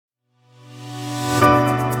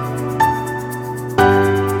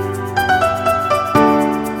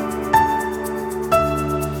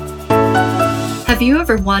Have you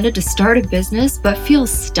ever wanted to start a business but feel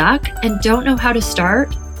stuck and don't know how to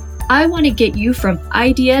start? I want to get you from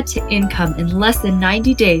idea to income in less than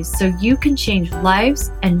 90 days so you can change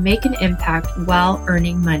lives and make an impact while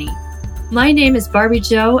earning money. My name is Barbie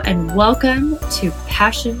Jo, and welcome to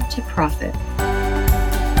Passion to Profit.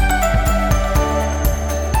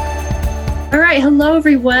 All right, hello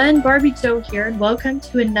everyone. Barbie Jo here, and welcome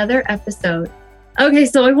to another episode. Okay,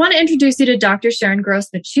 so I want to introduce you to Dr. Sharon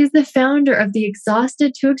Grossman. She's the founder of the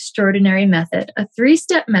Exhausted to Extraordinary Method, a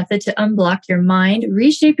 3-step method to unblock your mind,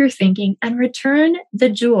 reshape your thinking, and return the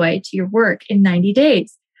joy to your work in 90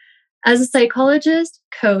 days. As a psychologist,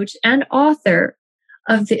 coach, and author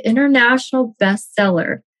of the international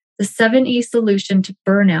bestseller, The 7E Solution to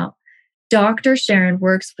Burnout, Dr. Sharon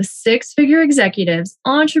works with 6-figure executives,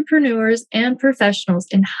 entrepreneurs, and professionals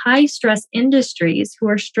in high-stress industries who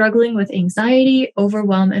are struggling with anxiety,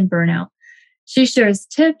 overwhelm, and burnout. She shares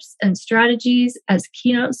tips and strategies as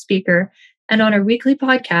keynote speaker and on her weekly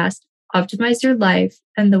podcast, Optimize Your Life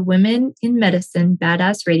and the Women in Medicine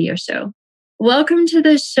Badass Radio Show. Welcome to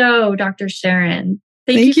the show, Dr. Sharon.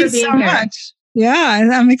 Thank you for being so here. Much. Yeah,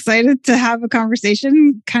 I'm excited to have a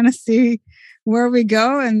conversation, kind of see where we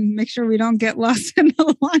go and make sure we don't get lost in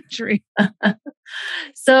the laundry.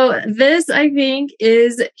 So this, I think,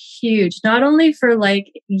 is huge, not only for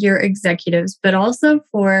like your executives, but also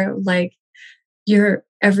for like your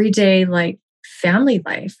everyday like family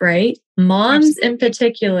life, right? Moms in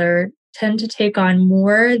particular tend to take on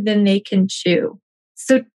more than they can chew.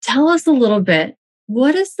 So tell us a little bit,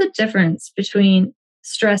 what is the difference between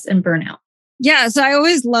stress and burnout? Yeah, so I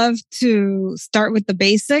always love to start with the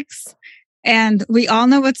basics. And we all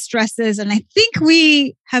know what stress is. And I think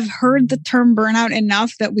we have heard the term burnout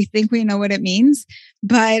enough that we think we know what it means.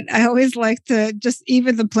 But I always like to just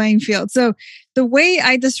even the playing field. So the way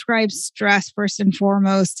I describe stress, first and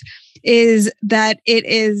foremost, is that it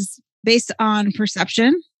is based on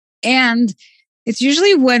perception. And it's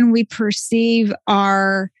usually when we perceive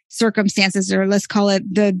our circumstances, or let's call it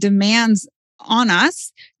the demands on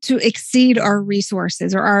us, to exceed our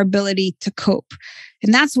resources or our ability to cope.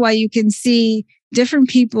 And that's why you can see different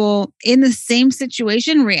people in the same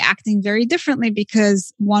situation reacting very differently,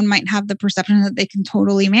 because one might have the perception that they can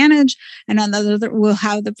totally manage, and another will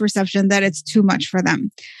have the perception that it's too much for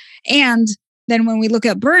them. And then when we look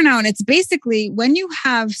at burnout, it's basically when you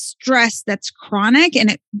have stress that's chronic and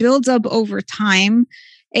it builds up over time,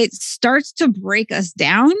 it starts to break us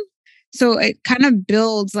down. So it kind of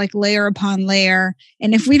builds like layer upon layer.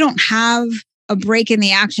 And if we don't have a break in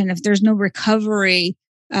the action, if there's no recovery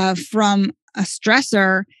from a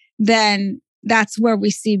stressor, then that's where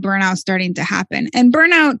we see burnout starting to happen. And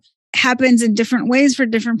burnout happens in different ways for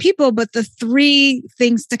different people, but the 3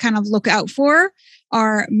 things to kind of look out for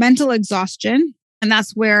are mental exhaustion. And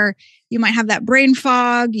that's where you might have that brain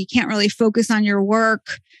fog. You can't really focus on your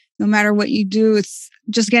work. No matter what you do, it's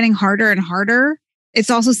just getting harder and harder. It's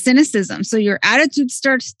also cynicism. So your attitude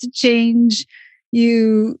starts to change.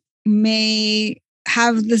 You may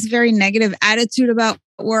have this very negative attitude about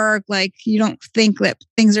work, like you don't think that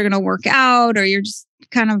things are going to work out, or you're just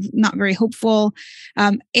kind of not very hopeful.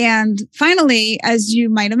 And finally, as you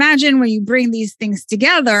might imagine, when you bring these things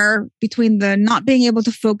together, between the not being able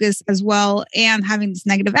to focus as well and having this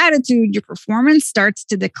negative attitude, your performance starts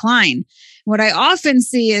to decline. What I often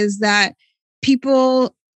see is that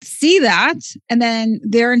people see that, and then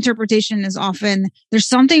their interpretation is often, there's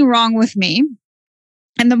something wrong with me.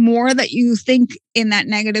 And the more that you think in that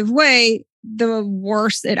negative way, the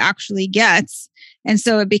worse it actually gets. And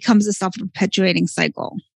so it becomes a self-perpetuating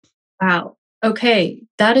cycle. Wow. Okay.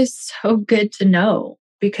 That is so good to know,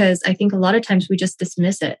 because I think a lot of times we just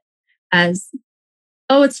dismiss it as,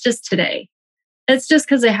 oh, it's just today. It's just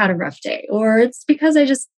because I had a rough day, or it's because I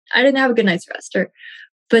didn't have a good night's rest,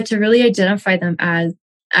 but to really identify them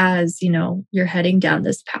as, you know, you're heading down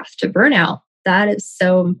this path to burnout, that is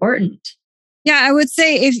so important. Yeah, I would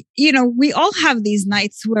say if, you know, we all have these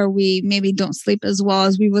nights where we maybe don't sleep as well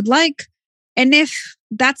as we would like. And if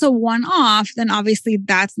that's a one-off, then obviously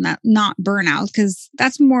that's not burnout, because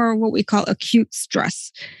that's more what we call acute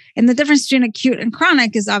stress. And the difference between acute and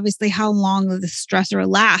chronic is obviously how long the stressor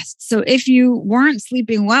lasts. So if you weren't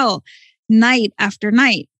sleeping well night after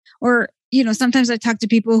night, or, you know, sometimes I talk to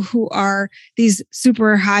people who are these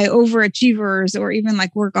super high overachievers or even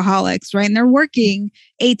like workaholics, right? And they're working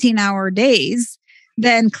 18-hour days,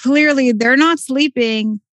 then clearly they're not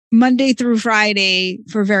sleeping Monday through Friday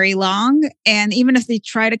for very long. And even if they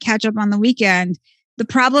try to catch up on the weekend, the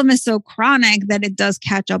problem is so chronic that it does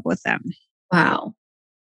catch up with them. Wow.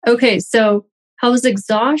 Okay. So how is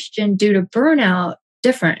exhaustion due to burnout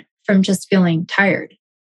different from just feeling tired?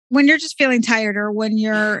 when you're just feeling tired or when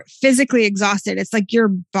you're physically exhausted, it's like your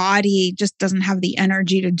body just doesn't have the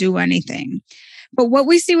energy to do anything. But what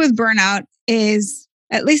we see with burnout is,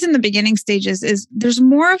 at least in the beginning stages, is there's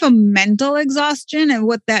more of a mental exhaustion. And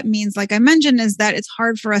what that means, like I mentioned, is that it's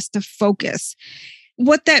hard for us to focus.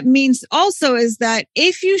 What that means also is that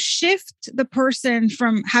if you shift the person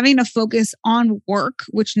from having to focus on work,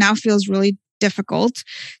 which now feels really difficult,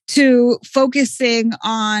 to focusing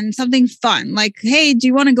on something fun, like, hey, do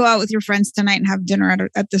you want to go out with your friends tonight and have dinner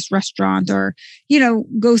at this restaurant, or,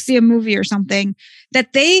 go see a movie or something,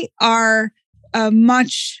 that they are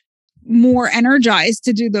much more energized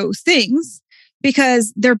to do those things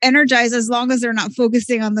because they're energized as long as they're not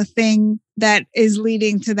focusing on the thing that is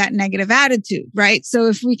leading to that negative attitude, right? So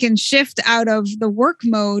if we can shift out of the work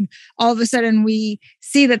mode, all of a sudden we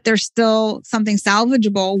see that there's still something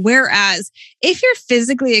salvageable. Whereas if you're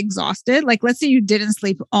physically exhausted, like let's say you didn't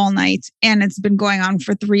sleep all night and it's been going on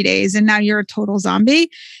for 3 days and now you're a total zombie,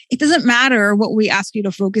 it doesn't matter what we ask you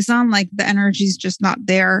to focus on, like the energy's just not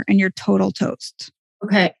there and you're total toast.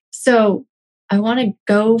 Okay. So I want to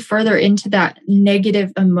go further into that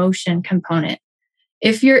negative emotion component.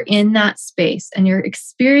 If you're in that space and you're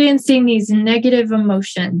experiencing these negative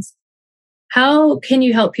emotions, how can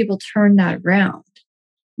you help people turn that around?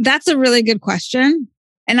 That's a really good question.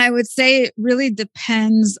 And I would say it really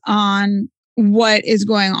depends on what is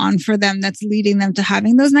going on for them that's leading them to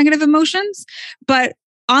having those negative emotions. But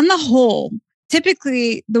on the whole,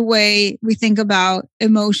 typically the way we think about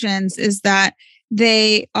emotions is that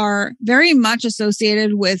they are very much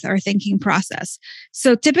associated with our thinking process.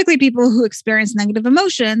 So typically people who experience negative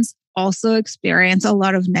emotions also experience a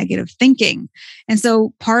lot of negative thinking. And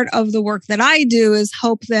so part of the work that I do is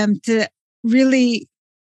help them to really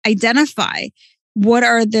identify what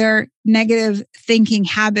are their negative thinking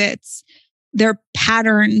habits, their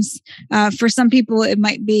patterns. For some people, it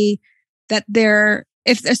might be that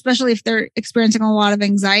especially if they're experiencing a lot of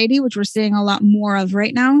anxiety, which we're seeing a lot more of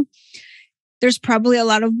right now, there's probably a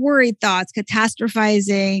lot of worried thoughts,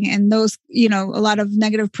 catastrophizing, and those, a lot of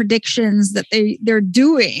negative predictions that they're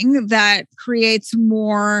doing that creates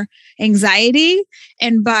more anxiety.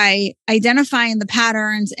 And by identifying the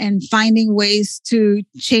patterns and finding ways to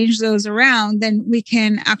change those around, then we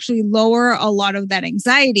can actually lower a lot of that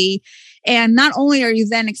anxiety. And not only are you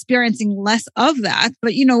then experiencing less of that,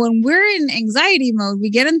 but when we're in anxiety mode,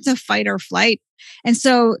 we get into fight or flight. And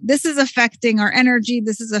so this is affecting our energy.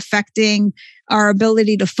 This is affecting our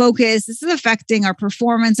ability to focus. This is affecting our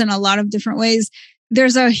performance in a lot of different ways.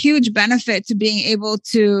 There's a huge benefit to being able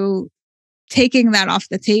to taking that off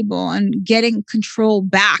the table and getting control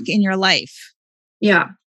back in your life. Yeah.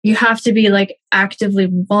 You have to be like actively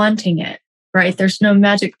wanting it, right? There's no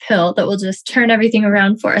magic pill that will just turn everything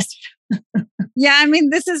around for us. Yeah. I mean,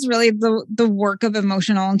 this is really the work of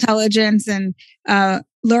emotional intelligence and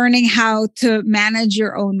learning how to manage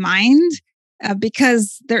your own mind,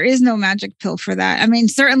 because there is no magic pill for that. I mean,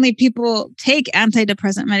 certainly people take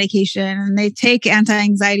antidepressant medication and they take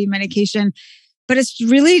anti-anxiety medication, but it's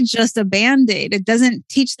really just a Band-Aid. It doesn't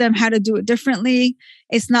teach them how to do it differently.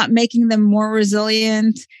 It's not making them more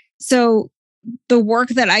resilient. So the work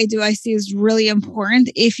that I do, I see is really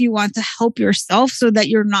important if you want to help yourself so that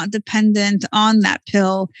you're not dependent on that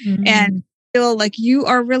pill and feel like you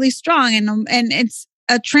are really strong. And it's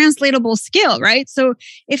a translatable skill, right? So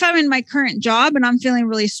if I'm in my current job and I'm feeling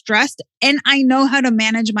really stressed and I know how to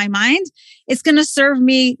manage my mind, it's going to serve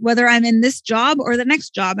me whether I'm in this job or the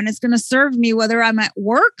next job. And it's going to serve me whether I'm at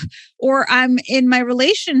work or I'm in my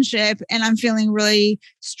relationship and I'm feeling really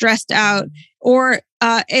stressed out, or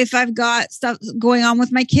if I've got stuff going on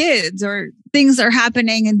with my kids or things are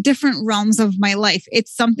happening in different realms of my life.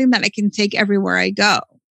 It's something that I can take everywhere I go.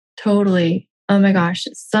 Totally. Oh my gosh,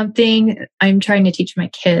 it's something I'm trying to teach my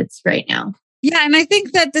kids right now. Yeah. And I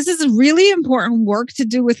think that this is really important work to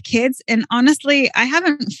do with kids. And honestly, I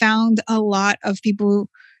haven't found a lot of people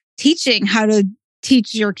teaching how to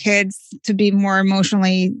teach your kids to be more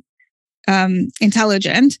emotionally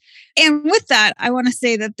intelligent. And with that, I want to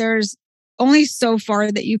say that there's only so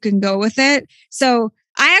far that you can go with it. So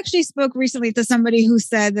I actually spoke recently to somebody who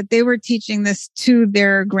said that they were teaching this to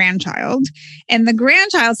their grandchild, and the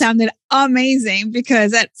grandchild sounded amazing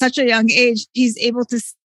because at such a young age, he's able to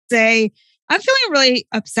say, I'm feeling really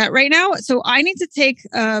upset right now. So I need to take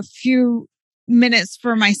a few minutes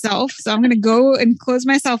for myself. So I'm going to go and close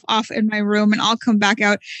myself off in my room and I'll come back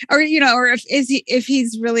out. Or, or if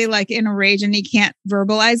he's really like in a rage and he can't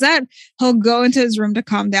verbalize that, he'll go into his room to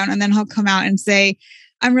calm down. And then he'll come out and say,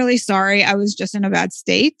 I'm really sorry. I was just in a bad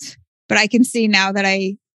state, but I can see now that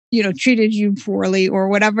I, treated you poorly or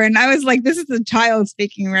whatever. And I was like, this is a child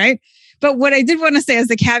speaking, right? But what I did want to say as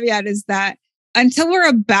a caveat is that until we're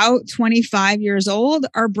about 25 years old,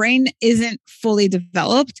 our brain isn't fully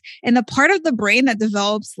developed. And the part of the brain that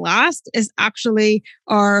develops last is actually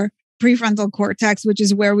our prefrontal cortex, which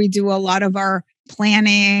is where we do a lot of our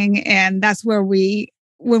planning. And that's where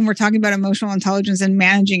when we're talking about emotional intelligence and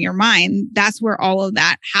managing your mind, that's where all of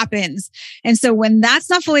that happens. And so when that's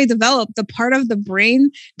not fully developed, the part of the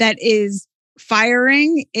brain that is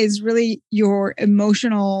firing is really your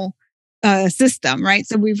emotional system, right?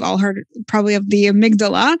 So we've all heard probably of the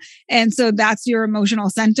amygdala. And so that's your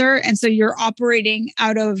emotional center. And so you're operating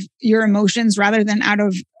out of your emotions rather than out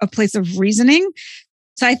of a place of reasoning.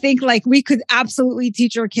 So I think like we could absolutely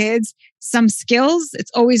teach our kids some skills.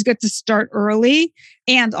 It's always good to start early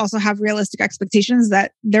and also have realistic expectations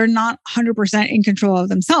that they're not 100% in control of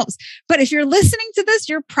themselves. But if you're listening to this,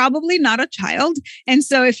 you're probably not a child. And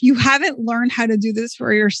so if you haven't learned how to do this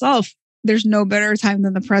for yourself, there's no better time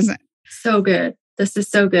than the present. So good. This is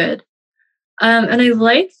so good. And I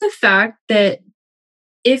like the fact that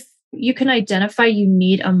if you can identify you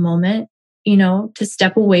need a moment, to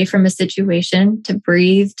step away from a situation, to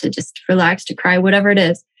breathe, to just relax, to cry, whatever it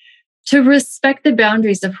is, to respect the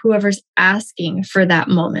boundaries of whoever's asking for that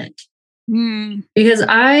moment. Because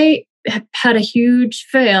I had a huge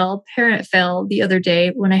parent fail the other day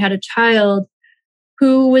when I had a child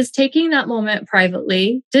who was taking that moment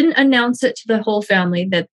privately, didn't announce it to the whole family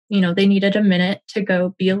that they needed a minute to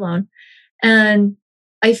go be alone. And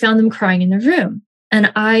I found them crying in their room.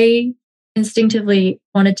 And I instinctively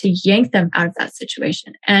wanted to yank them out of that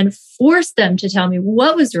situation and force them to tell me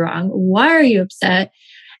what was wrong. Why are you upset?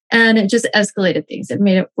 And it just escalated things. It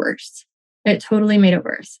made it worse. It totally made it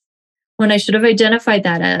worse. When I should have identified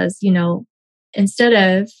that as, instead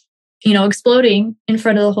of, exploding in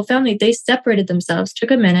front of the whole family, they separated themselves,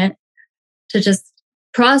 took a minute to just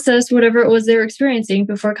process whatever it was they were experiencing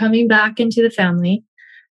before coming back into the family.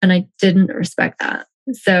 And I didn't respect that.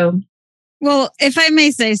 So, well, if I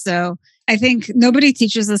may say so, I think nobody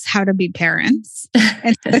teaches us how to be parents.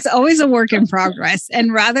 And so it's always a work in progress.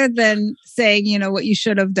 And rather than saying, what you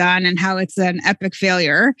should have done and how it's an epic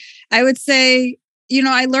failure, I would say,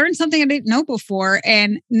 I learned something I didn't know before.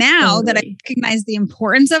 And now that I recognize the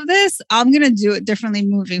importance of this, I'm going to do it differently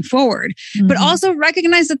moving forward. But also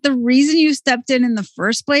recognize that the reason you stepped in the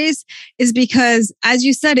first place is because, as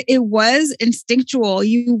you said, it was instinctual.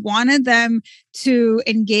 You wanted them to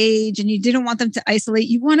engage and you didn't want them to isolate.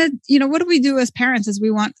 You wanted, what do we do as parents is we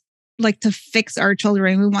want to fix our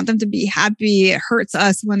children. We want them to be happy. It hurts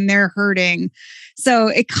us when they're hurting. So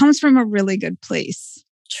it comes from a really good place.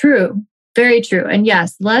 True. Very true. And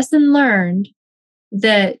yes, lesson learned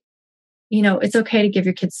that, it's okay to give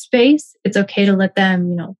your kids space. It's okay to let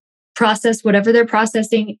them, process whatever they're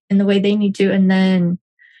processing in the way they need to. And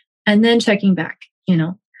then checking back,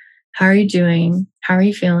 how are you doing? How are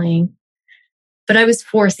you feeling? But I was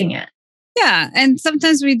forcing it. Yeah. And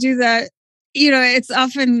sometimes we do that. It's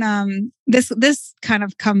often, this kind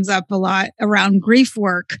of comes up a lot around grief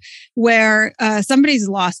work where somebody's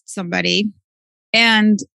lost somebody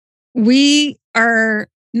and we are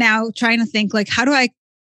now trying to think how do I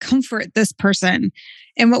comfort this person?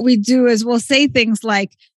 And what we do is we'll say things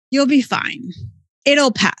like, you'll be fine.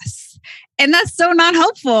 It'll pass. And that's so not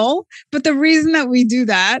helpful. But the reason that we do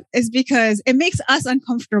that is because it makes us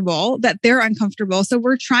uncomfortable, that they're uncomfortable. So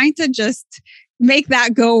we're trying to just make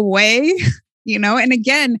that go away. And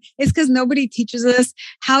again, it's because nobody teaches us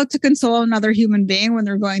how to console another human being when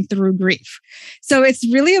they're going through grief. So it's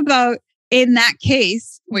really about, in that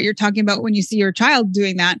case, what you're talking about when you see your child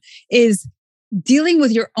doing that is dealing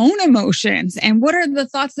with your own emotions and what are the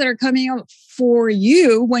thoughts that are coming up for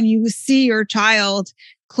you when you see your child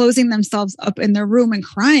closing themselves up in their room and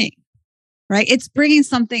crying, right? It's bringing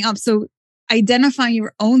something up. So identifying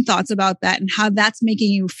your own thoughts about that and how that's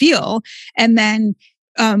making you feel, and then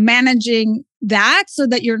managing that so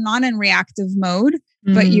that you're not in reactive mode,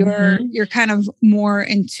 but you're kind of more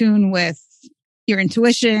in tune with your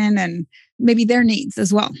intuition and maybe their needs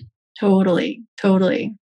as well. Totally.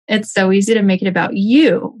 It's so easy to make it about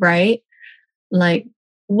you, right?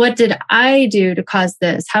 What did I do to cause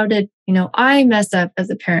this? How did, I mess up as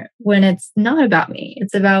a parent, when it's not about me.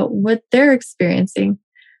 It's about what they're experiencing.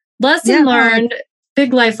 Lesson learned,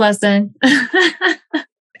 big life lesson.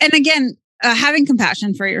 And again, having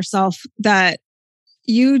compassion for yourself that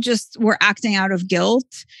you just were acting out of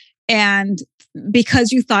guilt and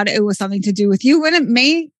because you thought it was something to do with you when it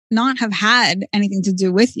may not have had anything to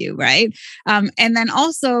do with you, right? And then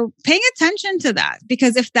also paying attention to that,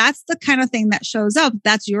 because if that's the kind of thing that shows up,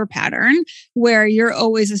 that's your pattern where you're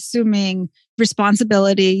always assuming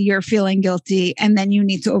responsibility, you're feeling guilty, and then you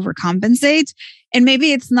need to overcompensate. And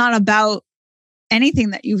maybe it's not about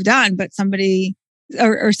anything that you've done, but somebody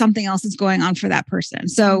or something else is going on for that person.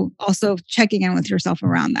 So also checking in with yourself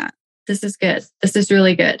around that. This is good. This is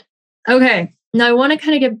really good. Okay. Now I want to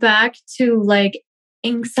kind of get back to like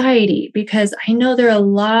anxiety, because I know there are a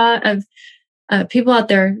lot of people out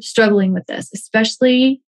there struggling with this,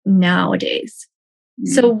 especially nowadays.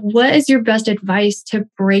 So what is your best advice to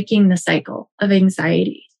breaking the cycle of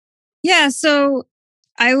anxiety? Yeah. So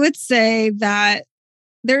I would say that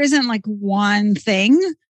there isn't like one thing,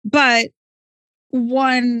 but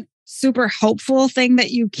one super helpful thing that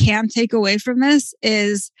you can take away from this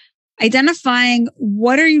is identifying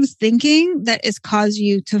what are you thinking that has caused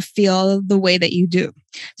you to feel the way that you do.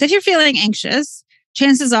 So if you're feeling anxious,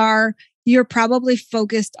 chances are you're probably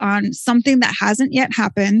focused on something that hasn't yet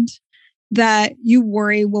happened that you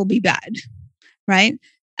worry will be bad, right?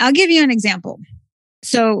 I'll give you an example.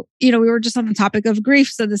 So, we were just on the topic of grief.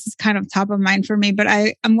 So this is kind of top of mind for me, but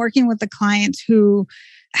I'm working with a client who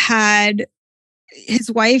had his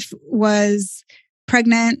wife was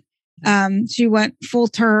pregnant. She went full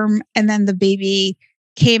term, and then the baby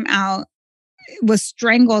came out, was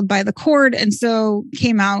strangled by the cord, and so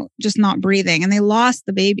came out just not breathing, and they lost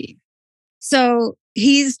the baby. So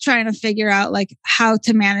he's trying to figure out like how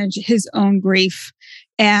to manage his own grief.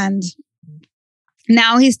 And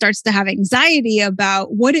now he starts to have anxiety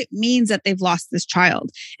about what it means that they've lost this child.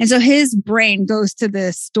 And so his brain goes to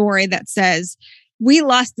this story that says, we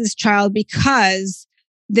lost this child because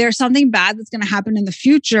there's something bad that's going to happen in the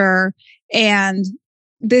future. And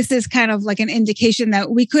this is kind of like an indication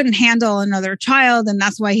that we couldn't handle another child, and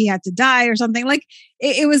that's why he had to die or something. Like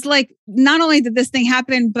it was like, not only did this thing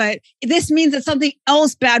happen, but this means that something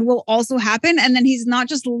else bad will also happen. And then he's not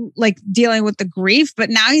just like dealing with the grief,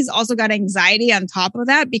 but now he's also got anxiety on top of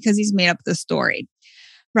that because he's made up the story.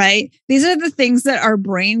 Right? These are the things that our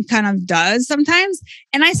brain kind of does sometimes.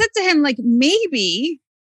 And I said to him, like, maybe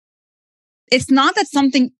it's not that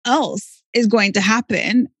something else is going to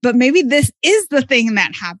happen, but maybe this is the thing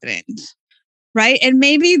that happened. Right? And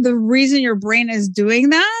maybe the reason your brain is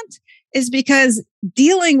doing that is because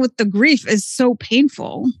dealing with the grief is so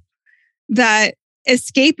painful that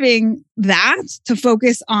escaping that to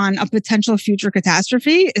focus on a potential future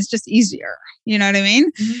catastrophe is just easier. You know what I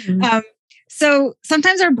mean? Mm-hmm. So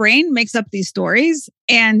sometimes our brain makes up these stories,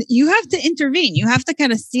 and you have to intervene. You have to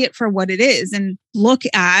kind of see it for what it is and look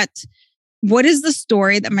at, what is the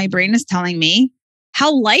story that my brain is telling me?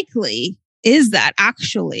 How likely is that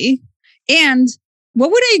actually? And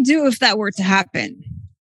what would I do if that were to happen?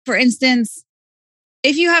 For instance,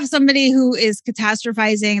 if you have somebody who is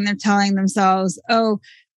catastrophizing and they're telling themselves, oh,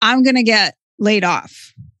 I'm going to get laid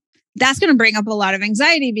off. That's going to bring up a lot of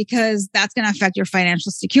anxiety because that's going to affect your financial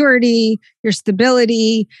security, your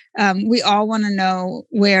stability. We all want to know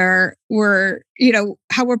where we're,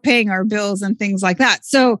 how we're paying our bills and things like that.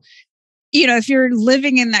 So, if you're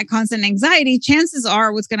living in that constant anxiety, chances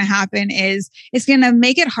are what's going to happen is it's going to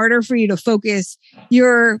make it harder for you to focus.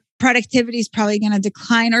 Your productivity is probably going to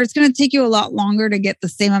decline, or it's going to take you a lot longer to get the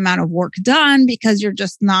same amount of work done because you're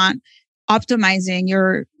just not optimizing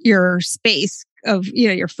your space of,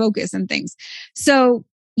 your focus and things. So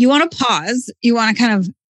you want to pause, you want to kind of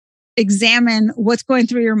examine what's going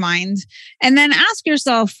through your mind, and then ask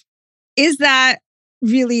yourself, is that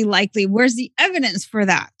really likely? Where's the evidence for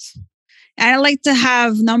that? And I like to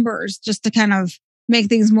have numbers just to kind of make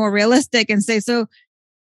things more realistic and say, so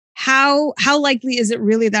how likely is it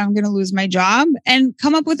really that I'm going to lose my job? And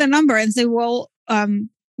come up with a number and say, well,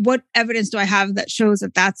 what evidence do I have that shows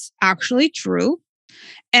that that's actually true?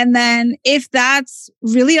 And then if that's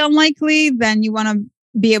really unlikely, then you want to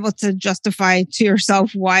be able to justify to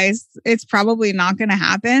yourself why it's probably not going to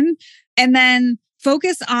happen. And then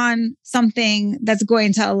focus on something that's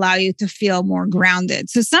going to allow you to feel more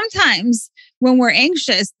grounded. So sometimes when we're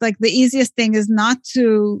anxious, like the easiest thing is not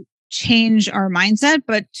to change our mindset,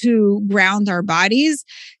 but to ground our bodies.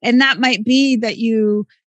 And that might be that you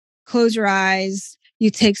close your eyes,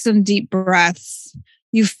 you take some deep breaths,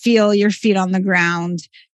 you feel your feet on the ground,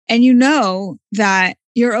 and you know that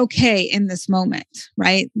you're okay in this moment,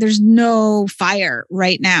 right? There's no fire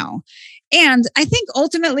right now. And I think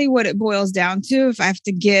ultimately what it boils down to, if I have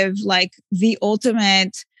to give like the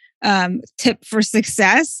ultimate tip for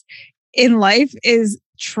success in life, is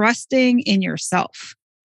trusting in yourself.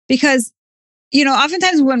 Because,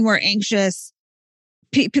 oftentimes when we're anxious,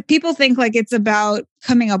 people think like it's about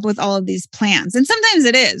coming up with all of these plans. And sometimes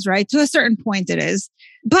it is, right? To a certain point it is.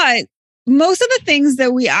 But most of the things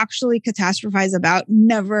that we actually catastrophize about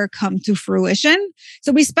never come to fruition.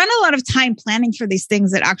 So we spend a lot of time planning for these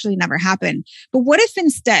things that actually never happen. But what if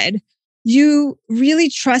instead you really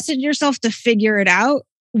trusted yourself to figure it out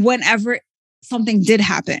whenever something did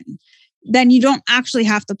happen? Then you don't actually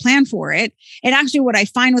have to plan for it. And actually what I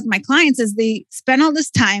find with my clients is they spend all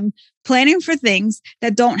this time planning for things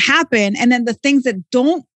that don't happen. And then the things that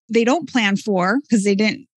they don't plan for because they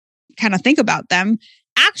didn't kind of think about them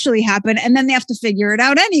actually happen. And then they have to figure it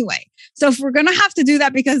out anyway. So if we're going to have to do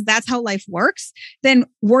that because that's how life works, then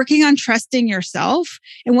working on trusting yourself.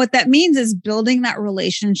 And what that means is building that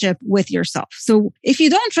relationship with yourself. So if you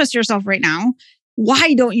don't trust yourself right now,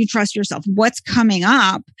 why don't you trust yourself? What's coming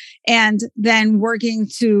up? And then working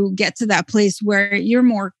to get to that place where you're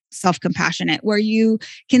more self-compassionate, where you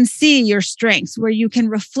can see your strengths, where you can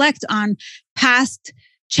reflect on past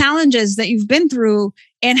challenges that you've been through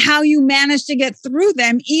and how you managed to get through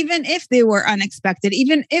them, even if they were unexpected,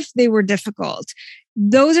 even if they were difficult.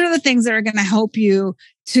 Those are the things that are going to help you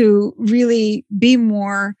to really be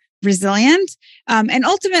more resilient. And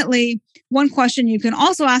ultimately, one question you can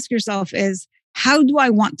also ask yourself is, how do I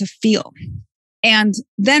want to feel? And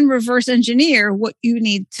then reverse engineer what you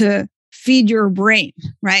need to feed your brain,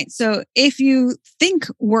 right? So if you think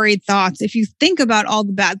worried thoughts, if you think about all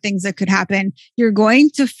the bad things that could happen, you're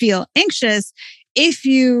going to feel anxious. If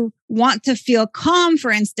you want to feel calm,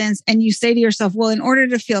 for instance, and you say to yourself, well, in order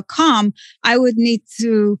to feel calm, I would need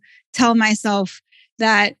to tell myself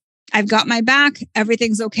that I've got my back.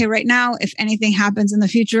 Everything's okay right now. If anything happens in the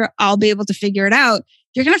future, I'll be able to figure it out.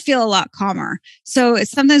 You're going to feel a lot calmer. So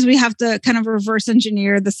sometimes we have to kind of reverse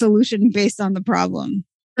engineer the solution based on the problem.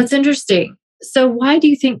 That's interesting. So why do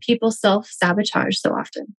you think people self-sabotage so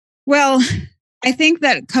often? Well, I think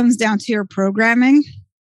that comes down to your programming.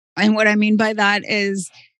 And what I mean by that is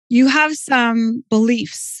you have some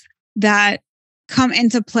beliefs that come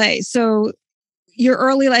into play. So your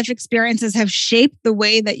early life experiences have shaped the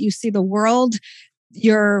way that you see the world,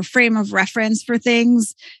 your frame of reference for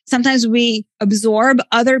things. Sometimes we absorb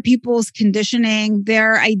other people's conditioning,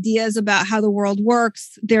 their ideas about how the world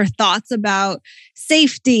works, their thoughts about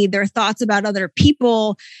safety, their thoughts about other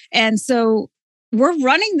people. And so we're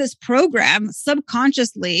running this program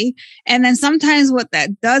subconsciously. And then sometimes what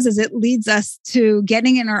that does is it leads us to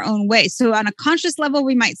getting in our own way. So on a conscious level,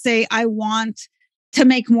 we might say, I want to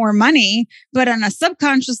make more money. But on a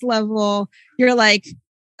subconscious level, you're like,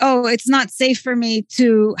 oh, it's not safe for me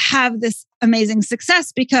to have this amazing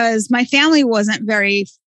success because my family wasn't very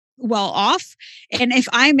well off. And if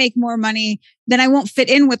I make more money, then I won't fit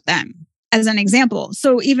in with them, as an example.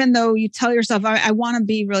 So even though you tell yourself, I want to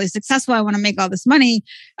be really successful, I want to make all this money,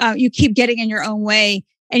 you keep getting in your own way.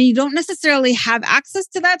 And you don't necessarily have access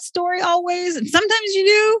to that story always. And sometimes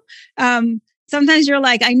you do. Sometimes you're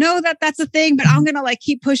like, I know that that's a thing, but I'm going to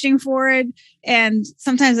keep pushing for it. And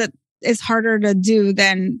sometimes it is harder to do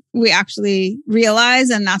than we actually realize.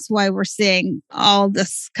 And that's why we're seeing all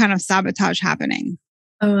this kind of sabotage happening.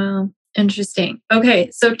 Oh, wow. Interesting. Okay.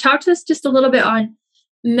 So talk to us just a little bit on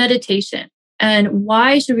meditation and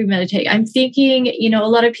why should we meditate? I'm thinking, a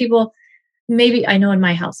lot of people, maybe I know in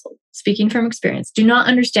my household, speaking from experience, do not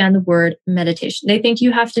understand the word meditation. They think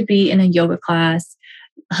you have to be in a yoga class,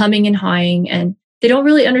 humming and hawing, and they don't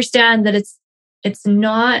really understand that it's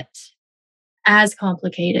not as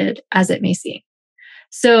complicated as it may seem.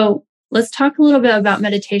 So let's talk a little bit about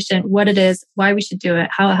meditation, what it is, why we should do it,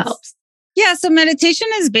 how it helps. Yeah. So meditation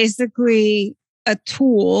is basically a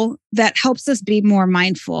tool that helps us be more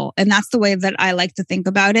mindful. And that's the way that I like to think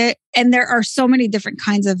about it. And there are so many different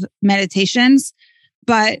kinds of meditations,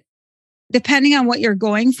 but depending on what you're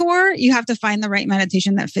going for, you have to find the right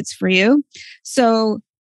meditation that fits for you. So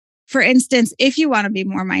for instance, if you want to be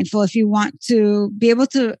more mindful, if you want to be able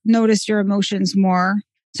to notice your emotions more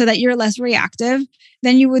so that you're less reactive,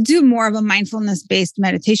 then you would do more of a mindfulness-based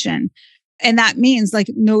meditation. And that means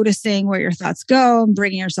noticing where your thoughts go and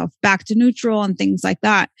bringing yourself back to neutral and things like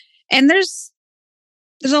that. And there's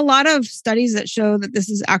a lot of studies that show that this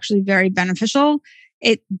is actually very beneficial.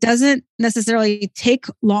 It doesn't necessarily take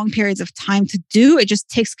long periods of time to do. It just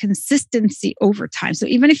takes consistency over time. So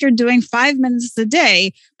even if you're doing 5 minutes a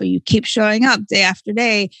day, but you keep showing up day after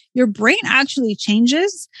day, your brain actually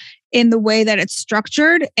changes in the way that it's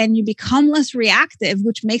structured and you become less reactive,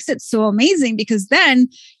 which makes it so amazing because then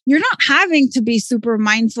you're not having to be super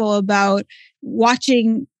mindful about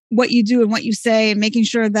watching what you do and what you say and making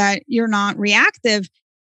sure that you're not reactive.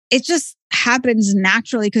 It just happens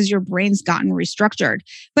naturally because your brain's gotten restructured.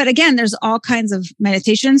 But again, there's all kinds of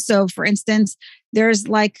meditations. So for instance, there's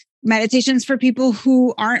Meditations for people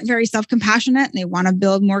who aren't very self-compassionate and they want to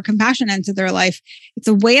build more compassion into their life. It's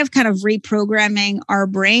a way of kind of reprogramming our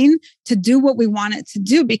brain to do what we want it to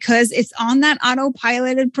do because it's on that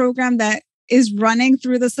autopiloted program that is running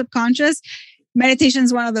through the subconscious. Meditation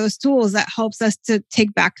is one of those tools that helps us to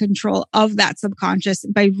take back control of that subconscious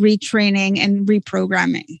by retraining and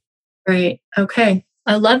reprogramming. Right. Okay.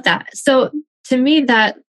 I love that. So to me,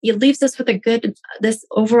 that it leaves us with this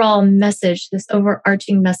overall message, this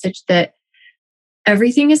overarching message that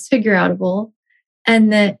everything is figure outable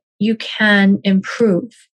and that you can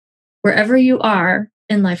improve. Wherever you are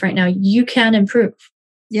in life right now, you can improve.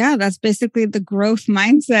 Yeah, that's basically the growth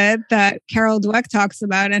mindset that Carol Dweck talks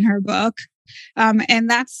about in her book. And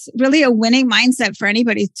that's really a winning mindset for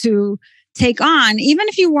anybody to take on. Even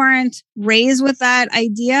if you weren't raised with that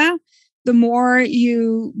idea, the more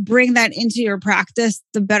you bring that into your practice,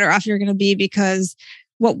 the better off you're going to be because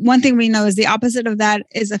one thing we know is the opposite of that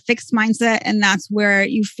is a fixed mindset. And that's where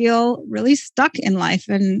you feel really stuck in life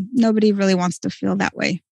and nobody really wants to feel that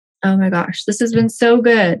way. Oh my gosh, this has been so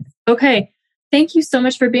good. Okay. Thank you so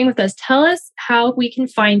much for being with us. Tell us how we can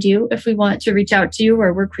find you if we want to reach out to you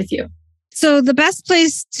or work with you. So the best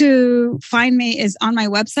place to find me is on my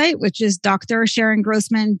website, which is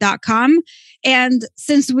drsharongrossman.com. And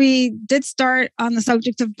since we did start on the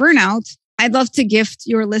subject of burnout, I'd love to gift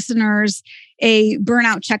your listeners a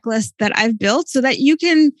burnout checklist that I've built so that you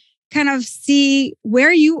can kind of see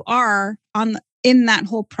where you are in that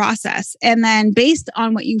whole process. And then based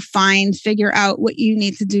on what you find, figure out what you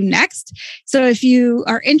need to do next. So if you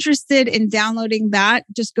are interested in downloading that,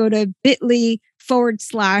 just go to bit.ly/check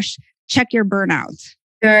your burnout.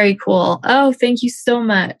 Very cool. Oh, thank you so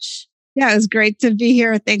much. Yeah, it was great to be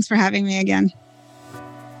here. Thanks for having me again.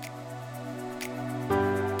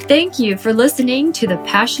 Thank you for listening to the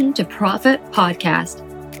Passion to Profit podcast.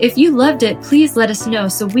 If you loved it, please let us know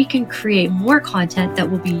so we can create more content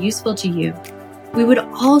that will be useful to you. We would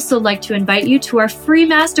also like to invite you to our free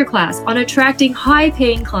masterclass on attracting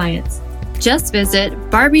high-paying clients. Just visit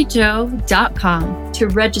barbiejoe.com to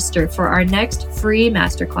register for our next free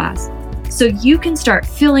masterclass so you can start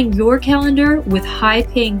filling your calendar with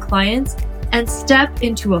high-paying clients and step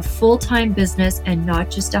into a full-time business and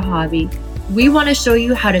not just a hobby. We want to show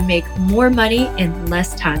you how to make more money in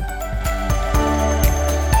less time.